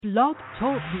Blog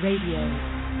Talk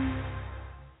Radio.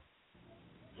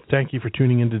 Thank you for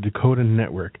tuning into Dakota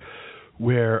Network,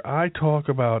 where I talk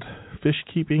about fish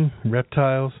keeping,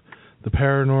 reptiles, the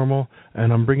paranormal,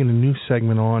 and I'm bringing a new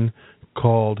segment on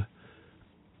called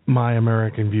My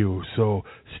American View. So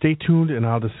stay tuned, and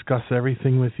I'll discuss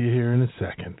everything with you here in a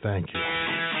second. Thank you.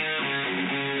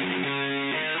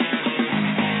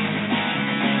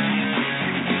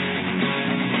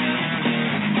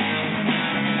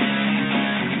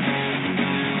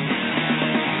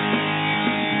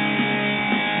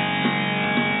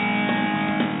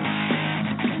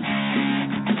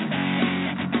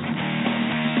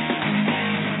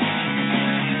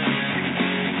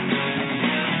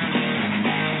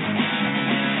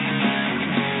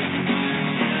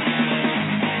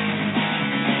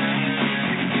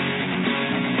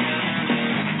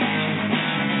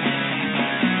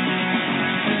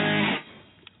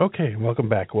 Okay, welcome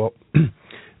back. Well,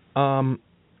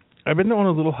 I've been on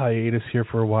a little hiatus here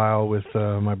for a while with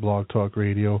my Blog Talk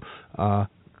Radio. The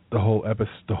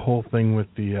whole thing with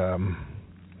the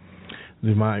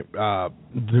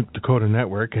Dakota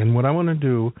Network, and what I want to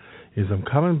do is I'm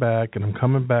coming back, and I'm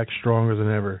coming back stronger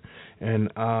than ever. And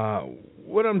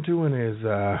what I'm doing is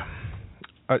I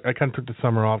kind of took the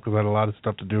summer off because I had a lot of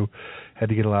stuff to do, had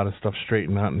to get a lot of stuff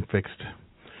straightened out and fixed.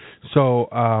 So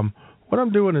what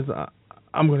I'm doing is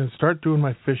I'm going to start doing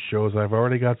my fish shows. I've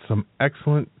already got some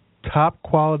excellent,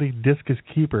 top-quality discus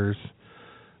keepers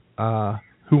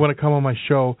who want to come on my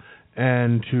show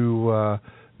and to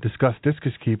discuss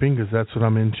discus keeping, because that's what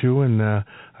I'm into, and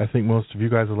I think most of you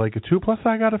guys will like it too. Plus,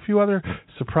 I got a few other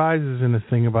surprises in the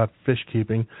thing about fish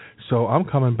keeping, so I'm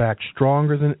coming back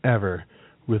stronger than ever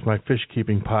with my fish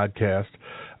keeping podcast.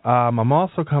 I'm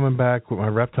also coming back with my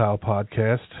reptile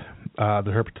podcast,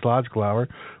 the Herpetological Hour,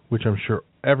 which I'm sure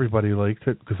everybody liked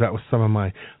it because that was some of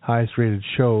my highest rated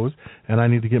shows, and I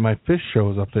need to get my fish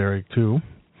shows up there too.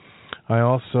 I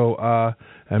also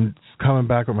am coming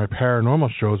back with my paranormal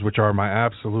shows, which are my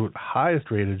absolute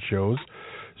highest rated shows,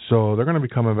 so they're going to be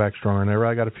coming back stronger than ever.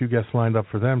 I got a few guests lined up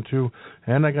for them too,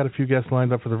 and I got a few guests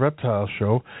lined up for the reptile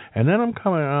show, and then I'm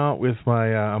coming out with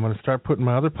my I'm going to start putting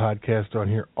my other podcast on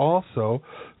here also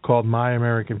called My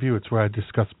American View. It's where I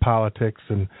discuss politics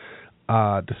and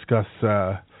discuss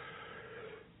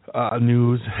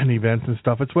news and events and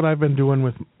stuff. It's what I've been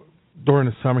doing during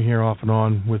the summer here off and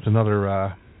on with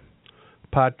another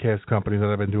podcast company that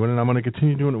I've been doing, and I'm going to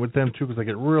continue doing it with them too because I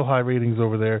get real high ratings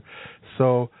over there.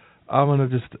 So I'm going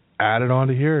to just add it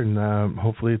onto here, and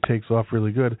hopefully it takes off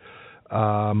really good.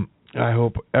 I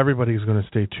hope everybody's going to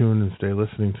stay tuned and stay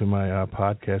listening to my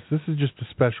podcast. This is just a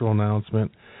special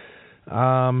announcement.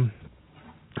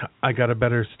 I got a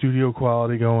better studio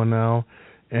quality going now,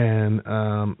 and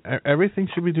everything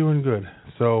should be doing good.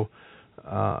 So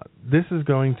this is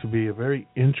going to be a very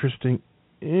interesting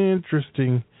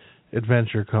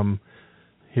adventure come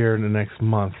here in the next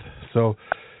month. So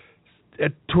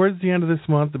towards the end of this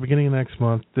month, the beginning of next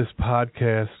month, this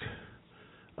podcast,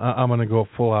 I'm going to go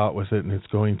full out with it, and it's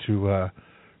going to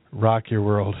rock your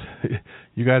world.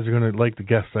 You guys are going to like the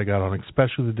guests I got on,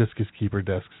 especially the Discus Keeper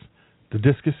guests.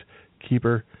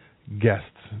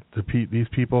 These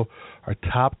people are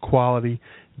top quality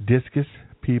discus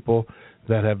people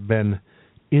that have been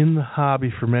in the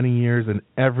hobby for many years, and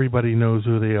everybody knows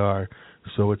who they are.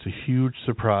 So it's a huge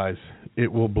surprise.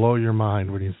 It will blow your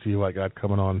mind when you see who I got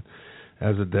coming on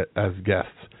as guests.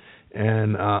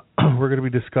 And we're going to be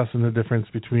discussing the difference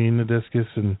between the discus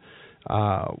and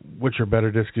which are better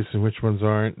discus and which ones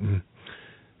aren't. And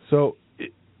so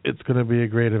it's going to be a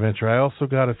great adventure. I also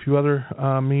got a few other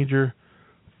major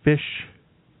fish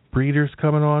breeders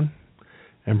coming on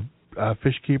and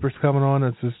fish keepers coming on.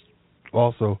 It's just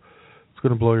also, it's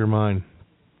going to blow your mind.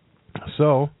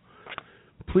 So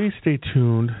please stay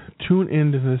tuned. Tune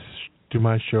into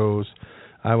my shows.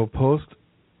 I will post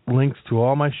links to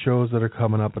all my shows that are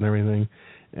coming up and everything,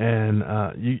 and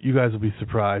you guys will be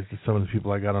surprised at some of the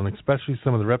people I got on, especially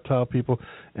some of the reptile people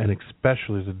and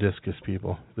especially the discus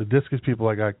people. The discus people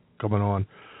I got coming on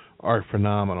are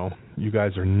phenomenal. You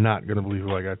guys are not going to believe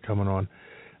who I got coming on.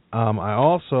 I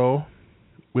also,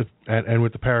 with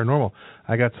the paranormal,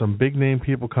 I got some big name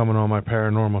people coming on my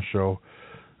paranormal show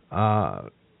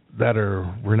that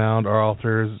are renowned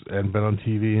authors and been on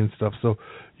TV and stuff. So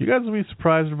you guys will be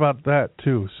surprised about that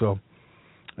too. So,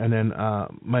 and then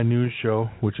my news show,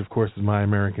 which of course is My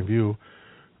American View,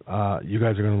 you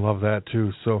guys are going to love that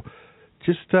too. So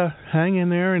just hang in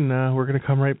there, and we're going to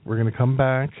come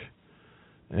back,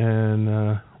 and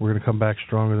we're going to come back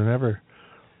stronger than ever.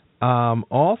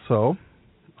 Also,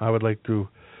 I would like to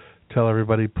tell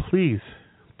everybody, please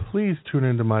tune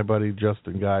into my buddy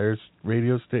Justin Geyer's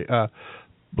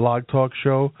blog talk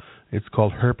show. It's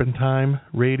called Herpentine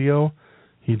Radio.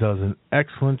 He does an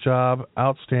excellent job,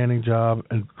 outstanding job,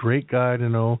 and great guy to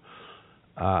know.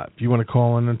 If you want to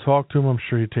call in and talk to him, I'm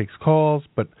sure he takes calls,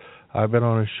 but I've been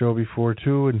on his show before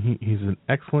too, and he's an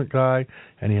excellent guy,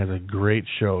 and he has a great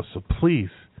show. So please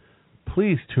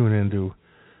tune into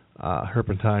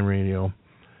Herpentine Radio.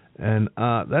 And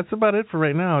that's about it for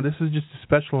right now. This is just a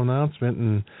special announcement,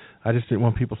 and I just didn't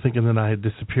want people thinking that I had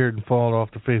disappeared and fallen off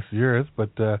the face of the earth.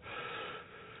 But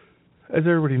as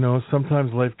everybody knows,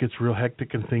 sometimes life gets real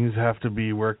hectic and things have to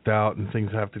be worked out and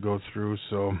things have to go through.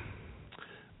 So,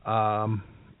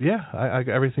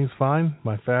 everything's fine.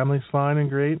 My family's fine and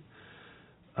great.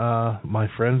 My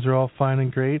friends are all fine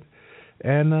and great.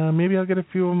 And maybe I'll get a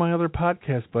few of my other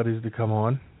podcast buddies to come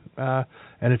on.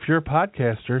 And if you're a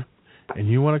podcaster and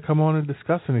you want to come on and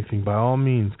discuss anything, by all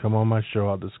means, come on my show.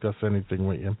 I'll discuss anything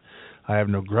with you. I have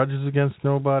no grudges against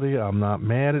nobody. I'm not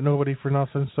mad at nobody for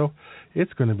nothing. So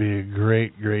it's going to be a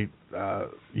great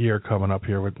year coming up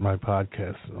here with my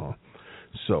podcast.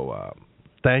 So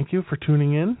thank you for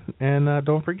tuning in. And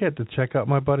don't forget to check out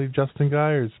my buddy Justin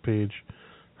Geyer's page,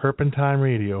 Herpentine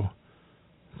Radio.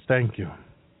 Thank you.